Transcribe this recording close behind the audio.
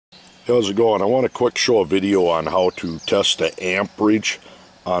How's it going? I want to quick show a video on how to test the amperage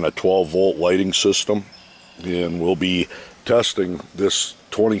on a 12 volt lighting system, and we'll be testing this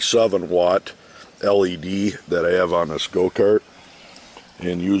 27 watt LED that I have on this go-kart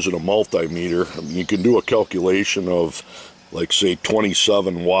and using a multimeter. You can do a calculation of, like, say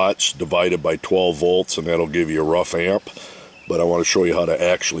 27 watts divided by 12 volts, and that'll give you a rough amp, but I want to show you how to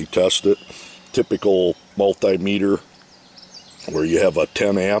actually test it. Typical multimeter where you have a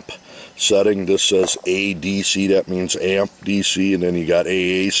 10 amp setting. This says ADC, that means amp DC, and then you got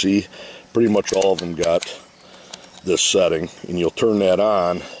AAC. Pretty much all of them got this setting, and you'll turn that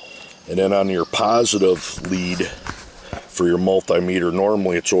on, and then on your positive lead for your multimeter,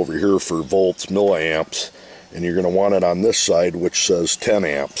 normally it's over here for volts, milliamps, and you're going to want it on this side, which says 10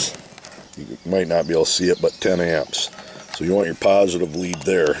 amps. You might not be able to see it, but 10 amps. So you want your positive lead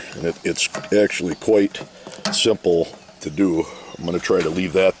there, and it's actually quite simple to do. I'm going to try to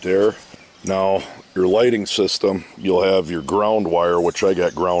leave that there. Now, your lighting system, you'll have your ground wire, which I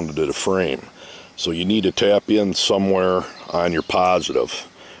got grounded to the frame. So you need to tap in somewhere on your positive,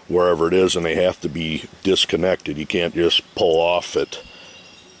 wherever it is, and they have to be disconnected. You can't just pull off it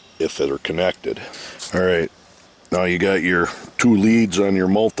if they're connected. Alright, now you got your two leads on your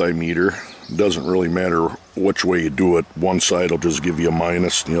multimeter. It doesn't really matter which way you do it. One side will just give you a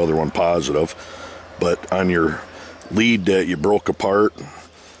minus, and the other one positive. But on your lead that you broke apart,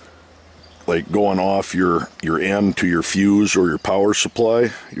 like going off your end to your fuse or your power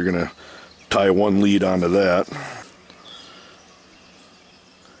supply, you're going to tie one lead onto that.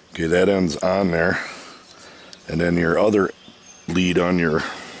 Okay, that end's on there. And then your other lead on your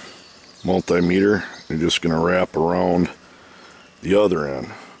multimeter, you're just going to wrap around the other end.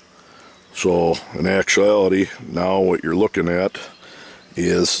 So in actuality, now what you're looking at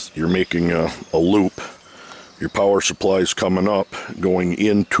is you're making a loop. Your power supply is coming up, going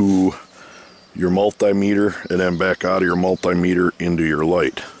into your multimeter, and then back out of your multimeter into your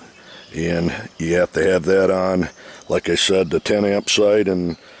light. And you have to have that on, like I said, the 10 amp side,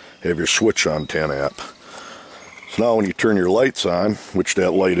 and have your switch on 10 amp. So now when you turn your lights on, which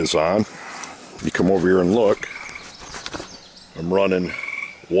that light is on, you come over here and look. I'm running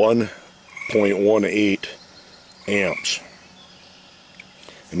 1.18 amps.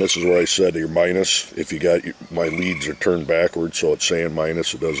 And this is where I said your minus. If you got my leads are turned backwards, so it's saying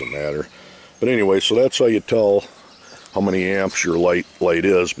minus, it doesn't matter. But anyway, so that's how you tell how many amps your light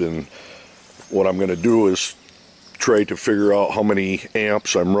is. And what I'm going to do is try to figure out how many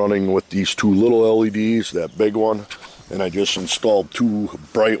amps I'm running with these two little LEDs, that big one, and I just installed two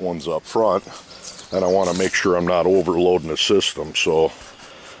bright ones up front, and I want to make sure I'm not overloading the system, so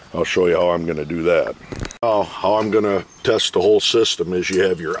I'll show you how I'm going to do that. Now, how I'm going to test the whole system is you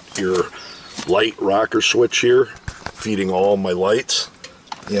have your light rocker switch here feeding all my lights,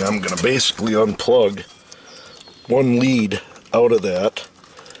 and I'm going to basically unplug one lead out of that.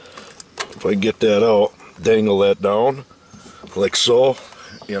 If I get that out, dangle that down like so,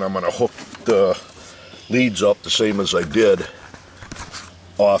 and I'm going to hook the leads up the same as I did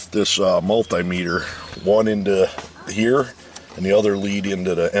off this multimeter, one into here and the other lead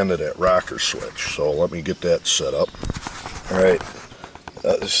into the end of that rocker switch. So let me get that set up. Alright,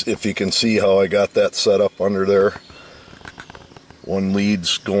 if you can see how I got that set up under there, one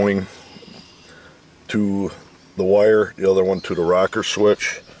lead's going to the wire, the other one to the rocker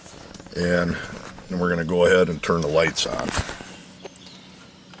switch, and then we're going to go ahead and turn the lights on.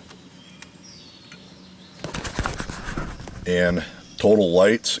 And total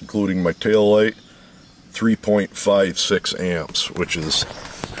lights, including my tail light, 3.56 amps, which is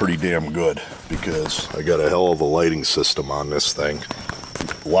pretty damn good because I got a hell of a lighting system on this thing.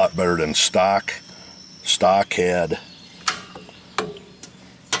 A lot better than stock. Stock had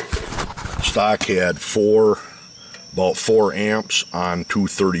about 4 amps on two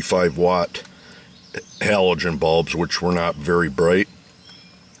 35 watt halogen bulbs, which were not very bright.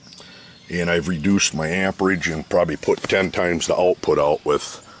 And I've reduced my amperage and probably put 10 times the output out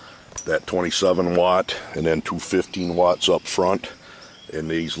with that 27 watt, and then two 15 watts up front,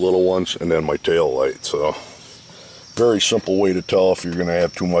 and these little ones, and then my tail light. So very simple way to tell if you're going to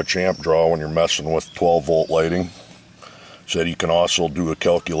have too much amp draw when you're messing with 12 volt lighting. So you can also do a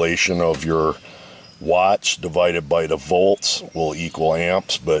calculation of your watts divided by the volts will equal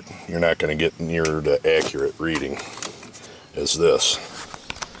amps, but you're not going to get near the accurate reading as this.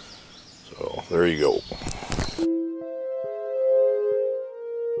 So there you go.